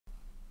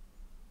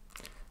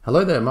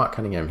Hello there, Mark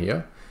Cunningham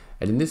here,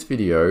 and in this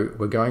video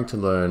we're going to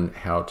learn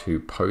how to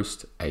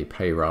post a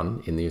pay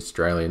run in the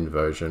Australian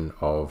version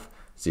of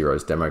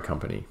Xero's demo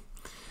company.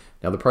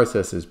 Now the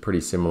process is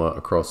pretty similar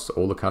across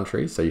all the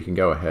countries, so you can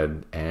go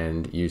ahead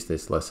and use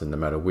this lesson no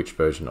matter which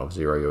version of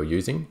Xero you're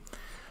using.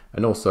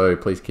 And also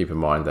please keep in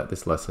mind that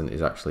this lesson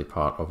is actually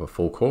part of a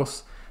full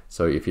course,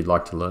 so if you'd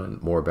like to learn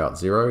more about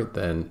Xero,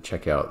 then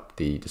check out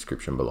the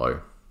description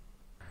below.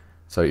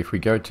 So if we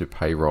go to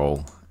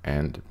payroll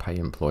and pay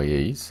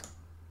employees,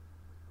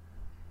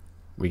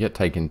 we get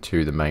taken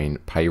to the main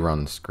pay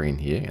run screen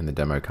here in the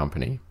demo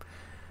company.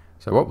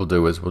 So what we'll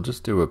do is we'll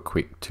just do a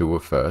quick tour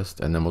first,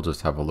 and then we'll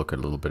just have a look at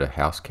a little bit of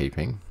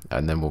housekeeping,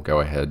 and then we'll go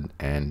ahead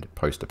and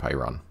post a pay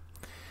run.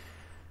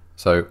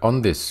 So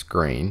on this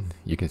screen,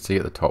 you can see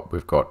at the top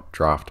we've got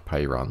draft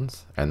pay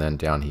runs, and then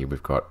down here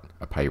we've got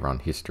a pay run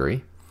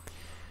history.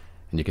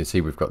 And you can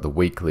see we've got the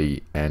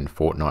weekly and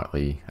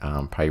fortnightly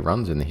pay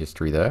runs in the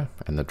history there,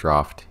 and the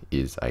draft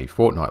is a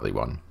fortnightly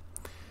one.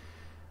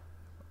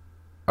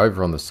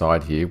 Over on the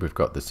side here, we've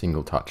got the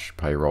single touch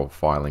payroll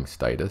filing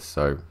status.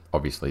 So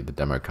obviously the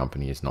demo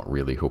company is not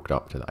really hooked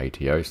up to the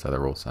ATO, so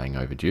they're all saying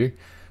overdue.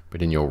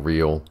 But in your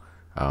real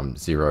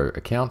Xero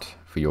account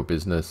for your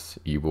business,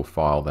 you will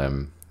file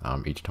them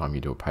each time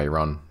you do a pay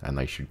run, and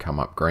they should come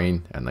up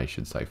green and they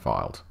should say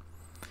filed.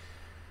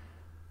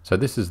 So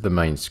this is the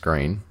main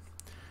screen.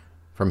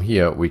 From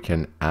here, we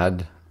can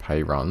add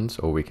pay runs,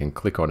 or we can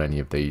click on any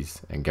of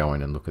these and go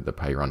in and look at the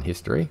pay run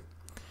history.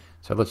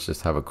 So let's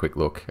just have a quick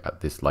look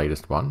at this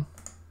latest one.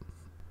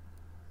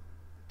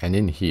 And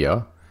in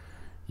here,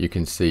 you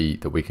can see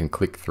that we can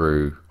click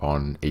through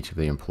on each of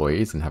the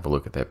employees and have a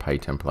look at their pay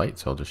template.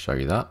 So I'll just show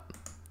you that.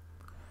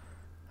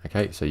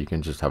 Okay, so you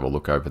can just have a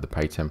look over the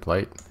pay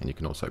template, and you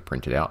can also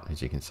print it out,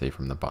 as you can see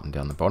from the button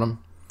down the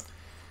bottom.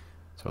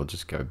 So I'll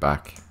just go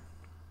back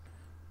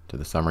to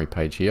the summary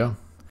page here.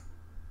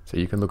 So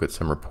you can look at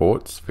some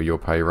reports for your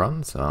pay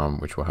runs,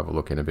 which we'll have a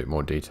look in a bit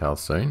more detail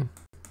soon.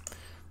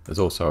 There's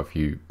also a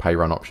few pay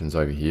run options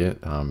over here,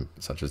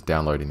 such as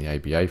downloading the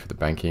ABA for the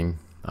banking,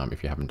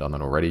 if you haven't done that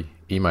already,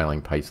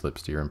 emailing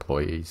payslips to your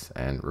employees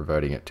and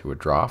reverting it to a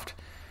draft,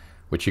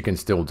 which you can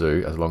still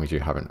do as long as you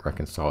haven't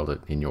reconciled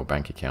it in your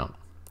bank account.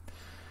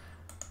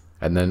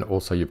 And then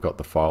also you've got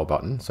the file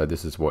button. So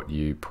this is what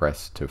you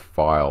press to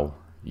file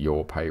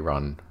your pay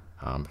run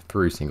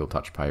through single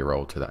touch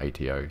payroll to the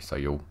ATO. So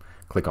you'll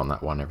click on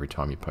that one every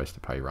time you post a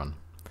pay run.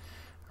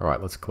 All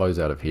right, let's close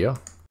out of here.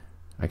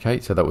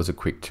 Okay, so that was a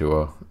quick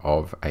tour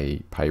of a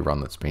pay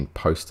run that's been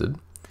posted.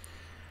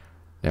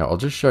 Now I'll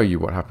just show you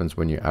what happens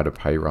when you add a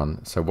pay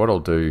run. So what I'll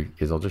do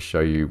is I'll just show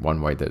you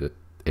one way that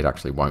it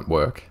actually won't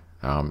work.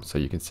 So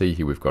you can see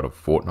here we've got a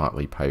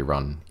fortnightly pay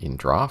run in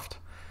draft.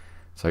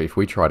 So if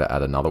we try to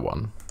add another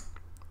one,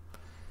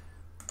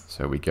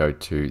 so we go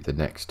to the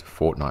next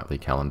fortnightly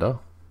calendar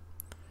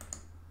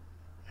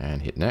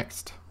and hit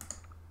next.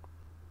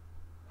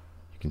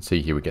 You can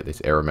see here we get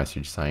this error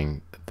message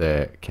saying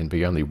there can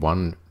be only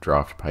one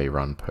draft pay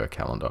run per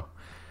calendar.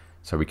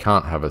 So we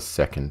can't have a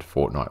second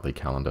fortnightly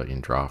calendar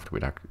in draft.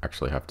 We'd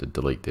actually have to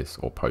delete this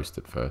or post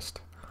it first.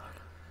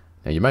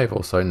 Now you may have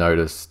also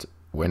noticed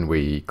when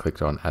we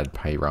clicked on add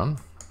pay run,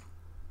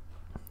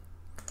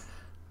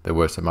 there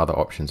were some other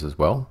options as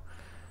well.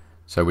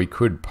 So we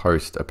could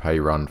post a pay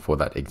run for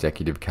that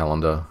executive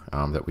calendar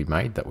that we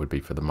made. That would be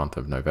for the month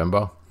of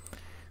November.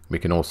 We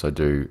can also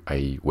do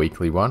a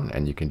weekly one,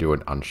 and you can do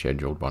an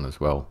unscheduled one as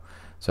well.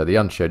 So the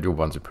unscheduled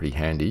ones are pretty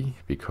handy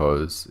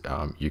because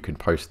you can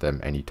post them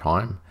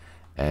anytime,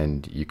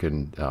 and you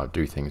can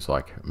do things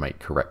like make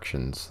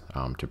corrections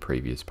to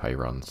previous pay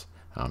runs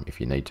if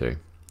you need to.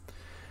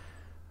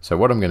 So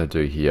what I'm going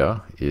to do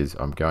here is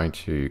I'm going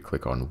to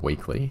click on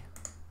weekly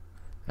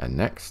and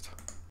next.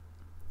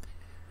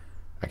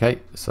 Okay,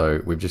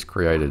 so we've just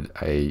created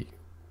a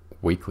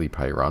weekly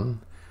pay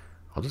run.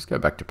 I'll just go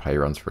back to pay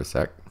runs for a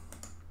sec.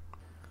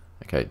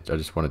 Okay, I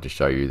just wanted to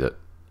show you that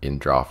in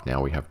draft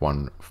now we have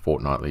one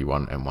fortnightly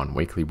one and one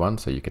weekly one,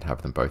 so you could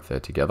have them both there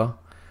together.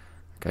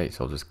 Okay,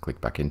 so I'll just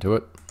click back into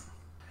it.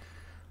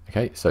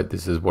 Okay, so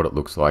this is what it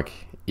looks like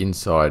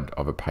inside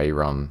of a pay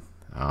run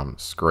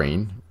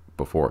screen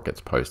before it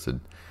gets posted.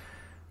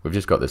 We've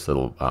just got this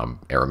little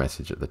error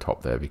message at the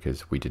top there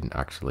because we didn't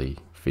actually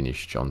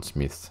finish John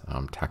Smith's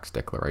tax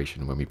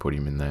declaration when we put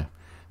him in there,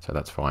 so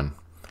that's fine.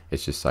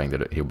 It's just saying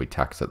that he'll be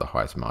taxed at the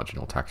highest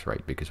marginal tax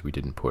rate because we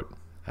didn't put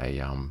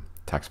a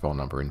tax file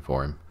number in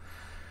for him.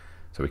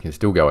 So we can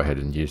still go ahead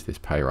and use this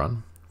pay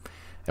run.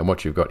 And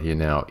what you've got here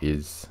now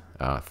is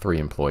 3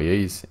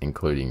 employees,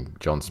 including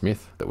John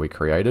Smith that we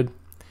created.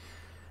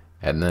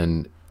 And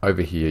then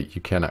over here,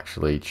 you can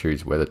actually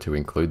choose whether to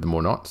include them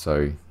or not.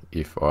 So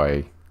if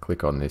I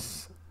click on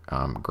this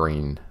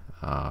green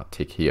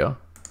tick here,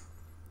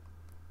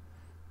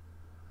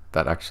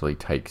 that actually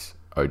takes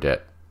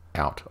Odette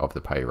out of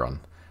the pay run.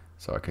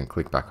 So I can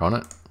click back on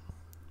it,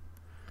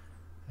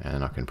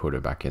 and I can put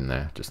her back in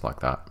there just like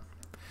that.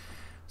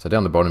 So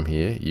down the bottom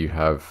here, you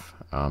have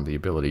the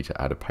ability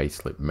to add a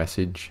payslip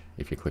message.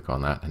 If you click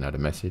on that and add a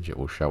message, it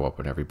will show up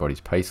on everybody's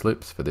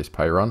payslips for this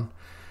pay run.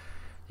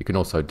 You can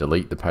also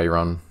delete the pay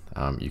run.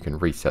 You can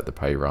reset the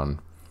pay run.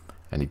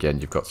 And again,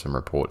 you've got some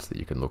reports that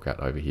you can look at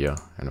over here.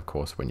 And of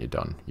course, when you're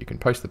done, you can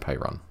post the pay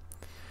run.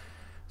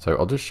 So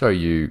I'll just show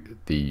you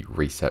the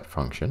reset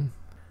function.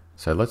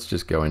 So let's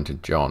just go into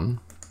John.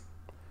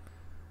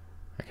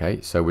 Okay,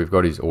 so we've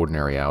got his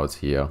ordinary hours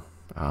here.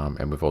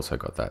 And we've also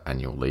got that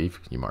annual leave.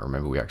 You might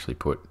remember we actually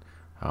put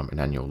an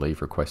annual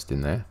leave request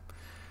in there.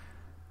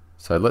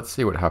 So let's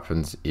see what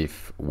happens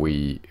if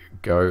we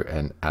go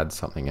and add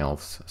something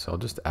else. So I'll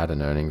just add an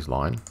earnings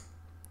line.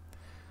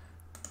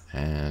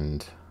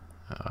 And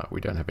we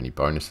don't have any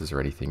bonuses or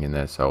anything in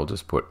there. So I'll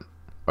just put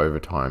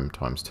overtime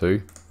times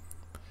 2.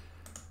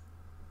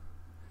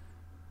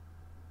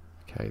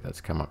 Okay, that's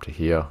come up to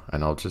here.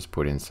 And I'll just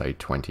put in, say,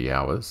 20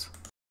 hours.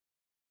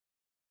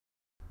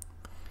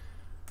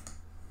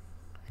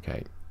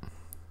 Okay.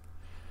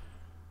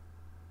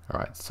 All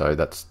right, so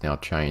that's now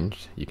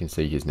changed. You can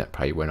see his net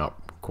pay went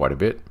up quite a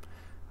bit,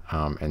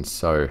 and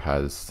so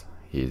has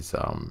his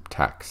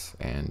tax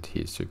and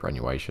his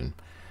superannuation.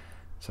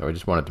 So I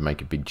just wanted to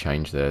make a big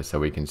change there so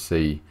we can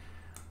see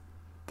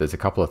there's a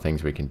couple of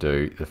things we can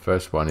do. The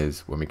first one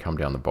is when we come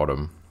down the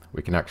bottom,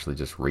 we can actually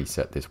just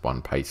reset this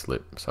one pay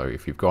slip. So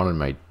if you've gone and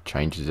made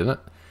changes in it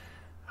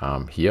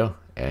here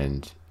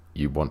and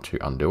you want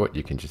to undo it,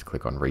 you can just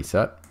click on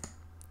reset.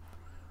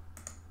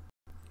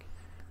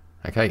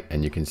 Okay,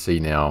 and you can see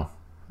now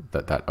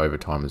that that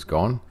overtime is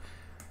gone.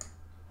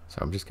 So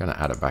I'm just going to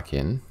add it back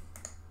in.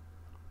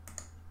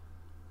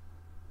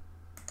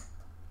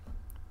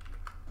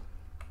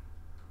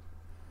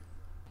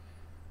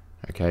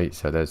 Okay,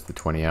 so there's the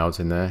 20 hours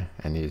in there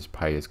and his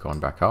pay has gone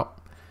back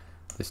up.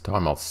 This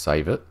time I'll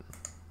save it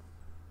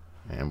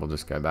and we'll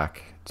just go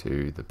back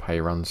to the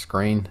pay run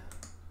screen.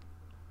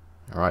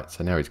 All right,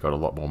 so now he's got a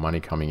lot more money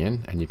coming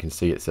in and you can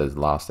see it says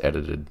last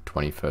edited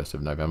 21st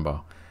of November.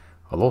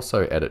 I'll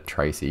also edit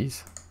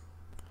Tracy's,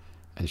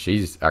 and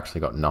she's actually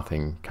got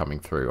nothing coming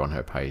through on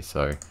her pay.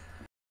 So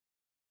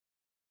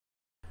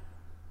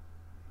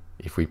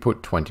if we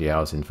put 20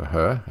 hours in for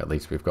her, at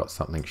least we've got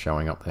something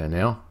showing up there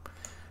now.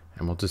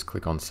 And we'll just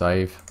click on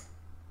save.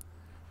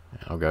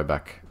 I'll go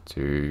back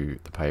to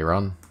the pay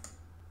run.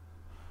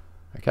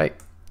 Okay,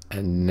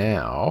 and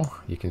now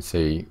you can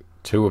see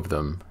 2 of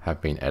them have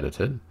been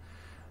edited.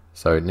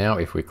 So now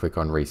if we click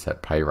on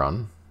reset pay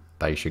run,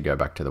 they should go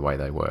back to the way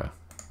they were.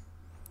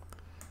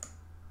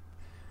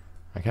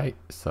 Okay,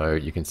 so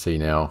you can see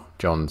now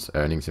John's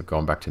earnings have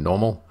gone back to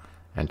normal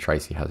and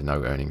Tracy has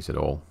no earnings at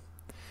all.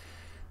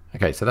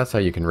 Okay, so that's how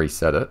you can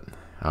reset it.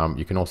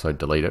 You can also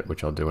delete it,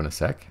 which I'll do in a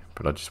sec,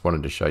 but I just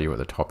wanted to show you at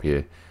the top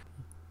here.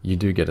 You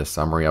do get a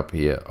summary up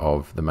here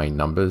of the main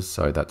numbers.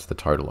 So that's the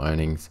total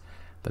earnings,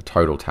 the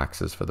total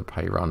taxes for the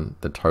pay run,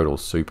 the total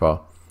super,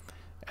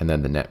 and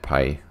then the net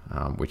pay,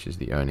 which is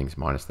the earnings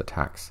minus the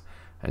tax.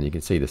 And you can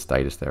see the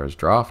status there as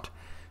draft.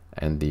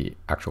 And the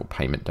actual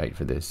payment date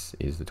for this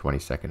is the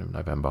 22nd of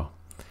November.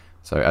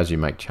 So as you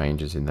make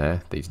changes in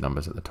there, these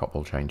numbers at the top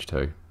will change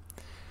too.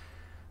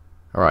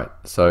 All right,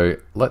 so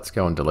let's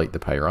go and delete the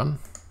pay run.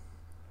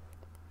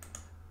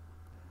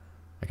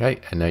 Okay,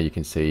 and now you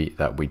can see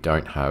that we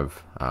don't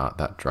have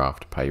that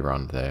draft pay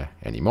run there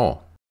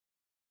anymore.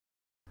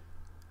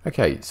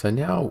 Okay, so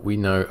now we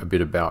know a bit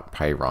about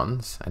pay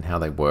runs and how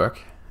they work,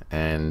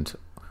 and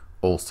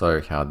also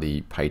how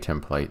the pay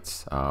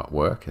templates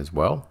work as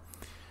well.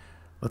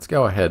 Let's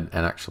go ahead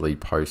and actually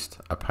post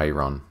a pay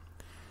run.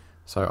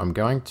 So I'm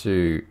going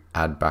to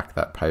add back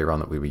that pay run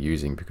that we were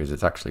using because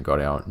it's actually got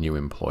our new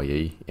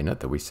employee in it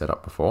that we set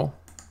up before.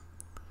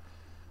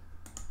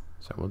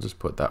 So we'll just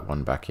put that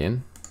one back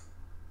in.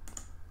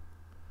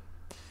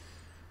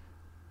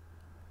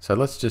 So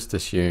let's just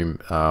assume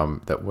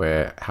that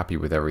we're happy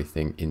with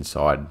everything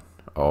inside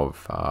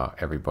of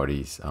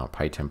everybody's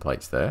pay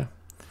templates there.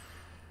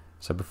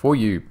 So before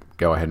you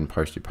go ahead and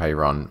post your pay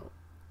run,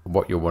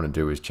 what you'll want to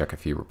do is check a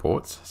few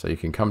reports. So you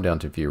can come down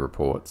to view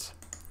reports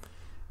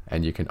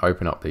and you can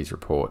open up these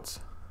reports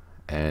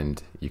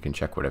and you can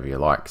check whatever you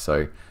like.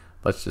 So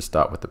let's just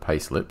start with the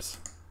Payslips.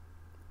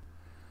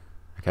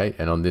 Okay,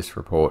 and on this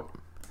report,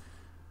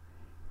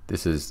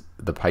 this is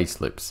the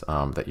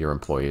Payslips that your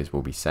employees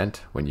will be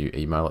sent when you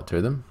email it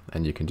to them.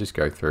 And you can just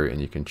go through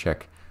and you can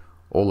check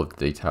all of the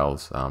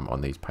details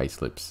on these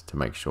Payslips to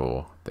make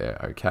sure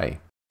they're okay.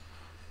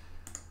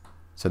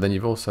 So then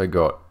you've also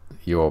got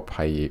your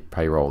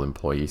payroll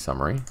employee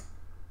summary.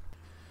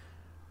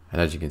 And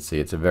as you can see,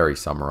 it's a very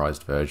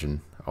summarized version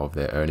of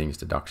their earnings,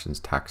 deductions,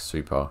 tax,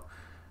 super,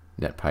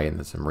 net pay, and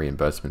there's some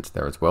reimbursements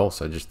there as well.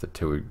 So just the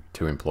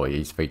two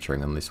employees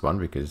featuring on this one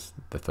because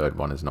the third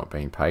one is not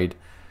being paid.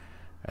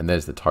 And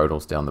there's the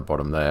totals down the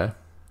bottom there.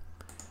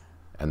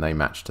 And they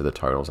match to the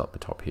totals up the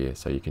top here.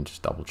 So you can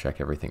just double check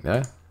everything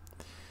there.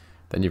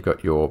 Then you've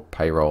got your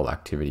payroll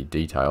activity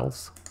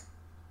details.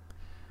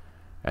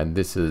 And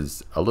this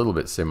is a little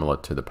bit similar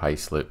to the pay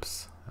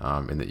slips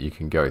in that you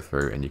can go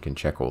through and you can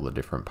check all the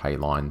different pay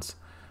lines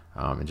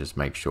and just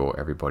make sure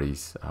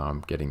everybody's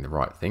getting the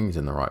right things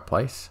in the right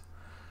place.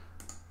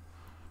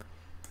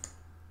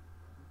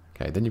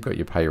 Okay, then you've got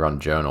your pay run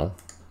journal.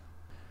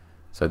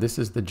 So this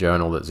is the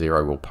journal that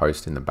Xero will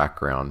post in the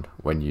background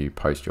when you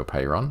post your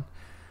pay run.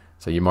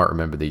 So you might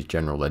remember these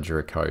general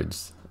ledger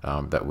codes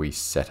that we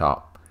set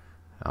up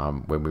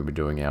when we were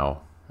doing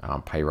our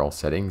payroll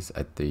settings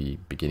at the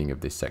beginning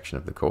of this section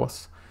of the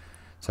course.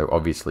 So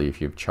obviously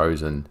if you've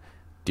chosen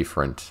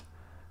different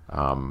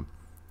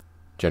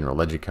general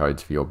ledger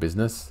codes for your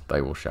business,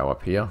 they will show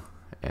up here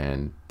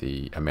and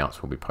the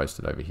amounts will be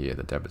posted over here,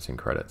 the debits and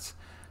credits.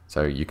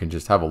 So you can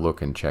just have a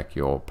look and check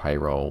your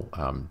payroll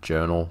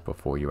journal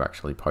before you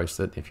actually post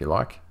it if you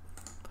like.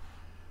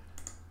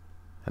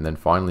 And then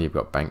finally you've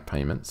got bank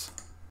payments.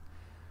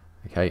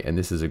 Okay, and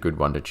this is a good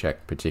one to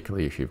check,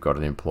 particularly if you've got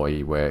an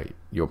employee where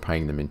you're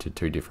paying them into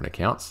two different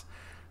accounts.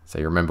 So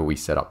you remember we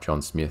set up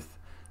John Smith,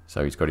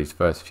 so he's got his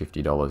first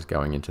 $50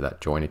 going into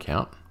that joint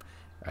account,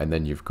 and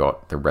then you've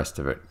got the rest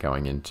of it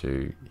going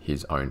into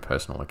his own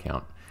personal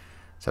account.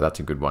 So that's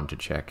a good one to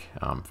check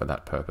for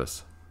that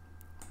purpose.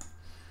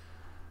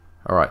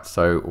 All right,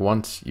 so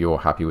once you're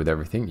happy with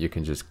everything, you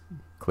can just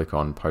click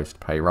on Post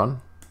Pay Run.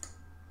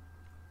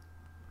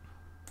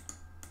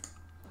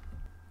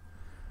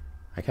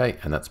 Okay,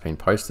 and that's been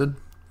posted.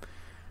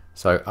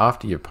 So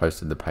after you've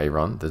posted the pay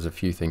run, there's a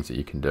few things that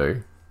you can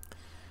do.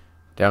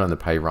 Down in the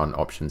pay run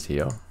options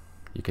here,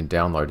 you can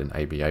download an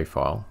ABA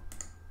file.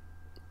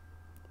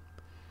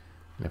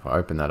 And if I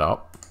open that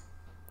up,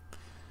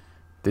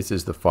 this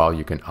is the file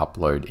you can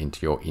upload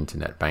into your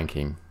internet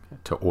banking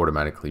to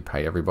automatically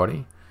pay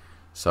everybody.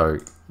 So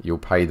you'll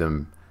pay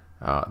them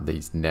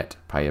these net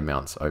pay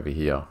amounts over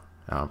here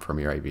from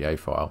your ABA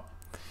file.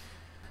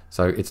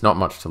 So it's not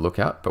much to look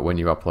at, but when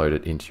you upload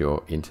it into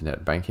your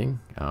internet banking,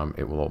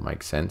 it will all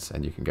make sense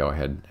and you can go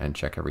ahead and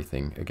check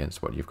everything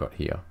against what you've got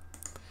here.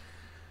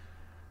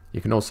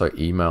 You can also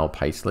email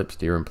payslips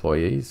to your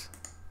employees.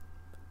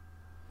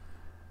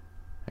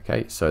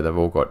 Okay, so they've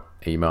all got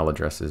email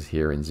addresses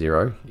here in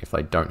Xero. If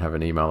they don't have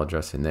an email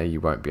address in there,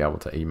 you won't be able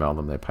to email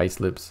them their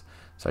payslips.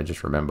 So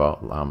just remember,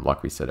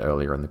 like we said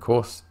earlier in the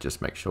course,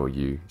 just make sure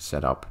you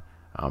set up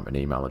an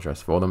email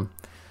address for them.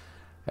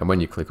 And when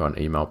you click on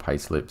email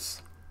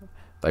payslips,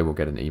 they will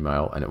get an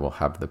email and it will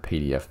have the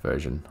PDF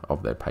version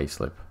of their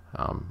payslip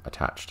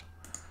attached.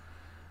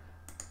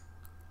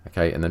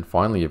 Okay, and then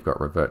finally you've got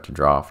revert to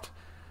draft.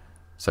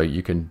 So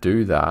you can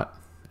do that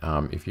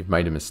if you've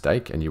made a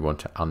mistake and you want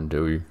to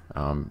undo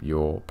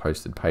your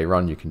posted pay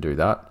run, you can do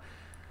that.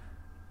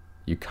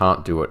 You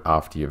can't do it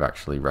after you've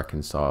actually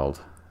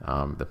reconciled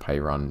the pay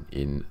run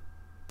in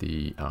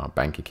the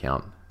bank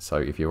account. So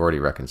if you've already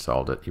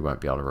reconciled it, you won't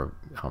be able to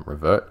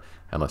revert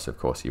unless of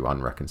course you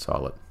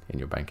unreconcile it in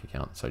your bank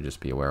account. So just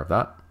be aware of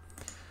that.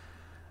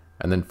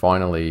 And then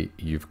finally,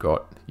 you've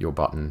got your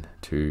button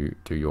to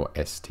do your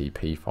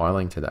STP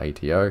filing to the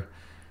ATO.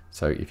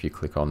 So if you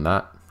click on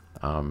that,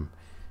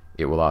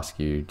 it will ask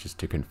you just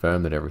to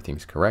confirm that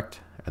everything's correct,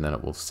 and then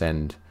it will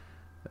send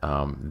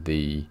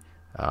the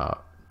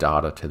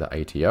data to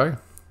the ATO.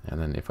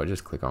 And then if I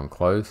just click on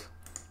close,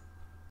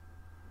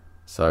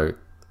 so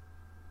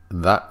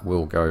that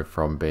will go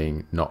from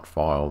being not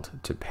filed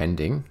to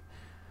pending.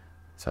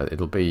 So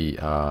it'll be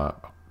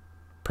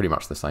pretty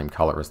much the same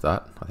color as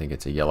that. I think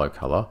it's a yellow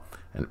color,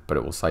 but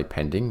it will say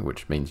pending,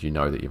 which means you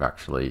know that you've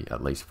actually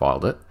at least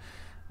filed it.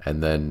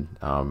 And then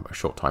a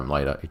short time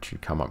later, it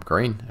should come up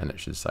green and it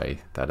should say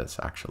that it's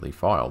actually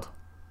filed.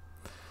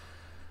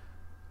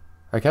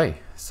 Okay,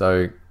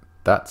 so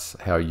that's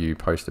how you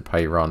post a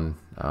pay run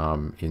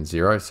in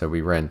Xero. So we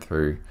ran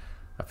through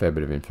a fair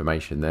bit of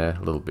information there,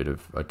 a little bit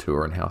of a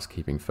tour and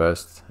housekeeping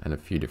first, and a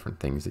few different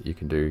things that you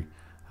can do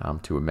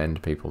to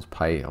amend people's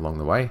pay along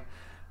the way.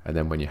 And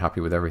then when you're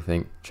happy with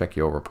everything, check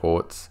your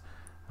reports,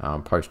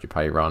 post your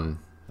pay run,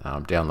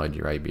 download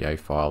your ABA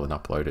file and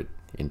upload it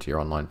into your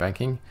online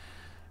banking,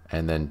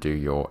 and then do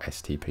your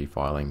STP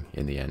filing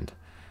in the end.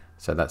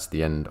 So that's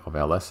the end of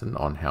our lesson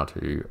on how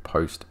to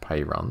post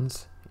pay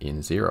runs in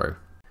Xero.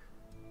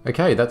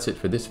 Okay, that's it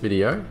for this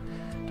video.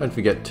 Don't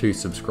forget to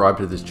subscribe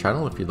to this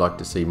channel if you'd like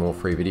to see more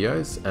free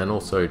videos, and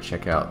also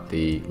check out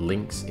the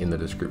links in the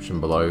description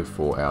below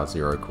for our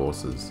Xero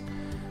courses.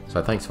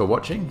 So thanks for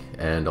watching,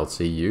 and I'll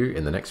see you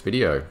in the next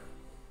video.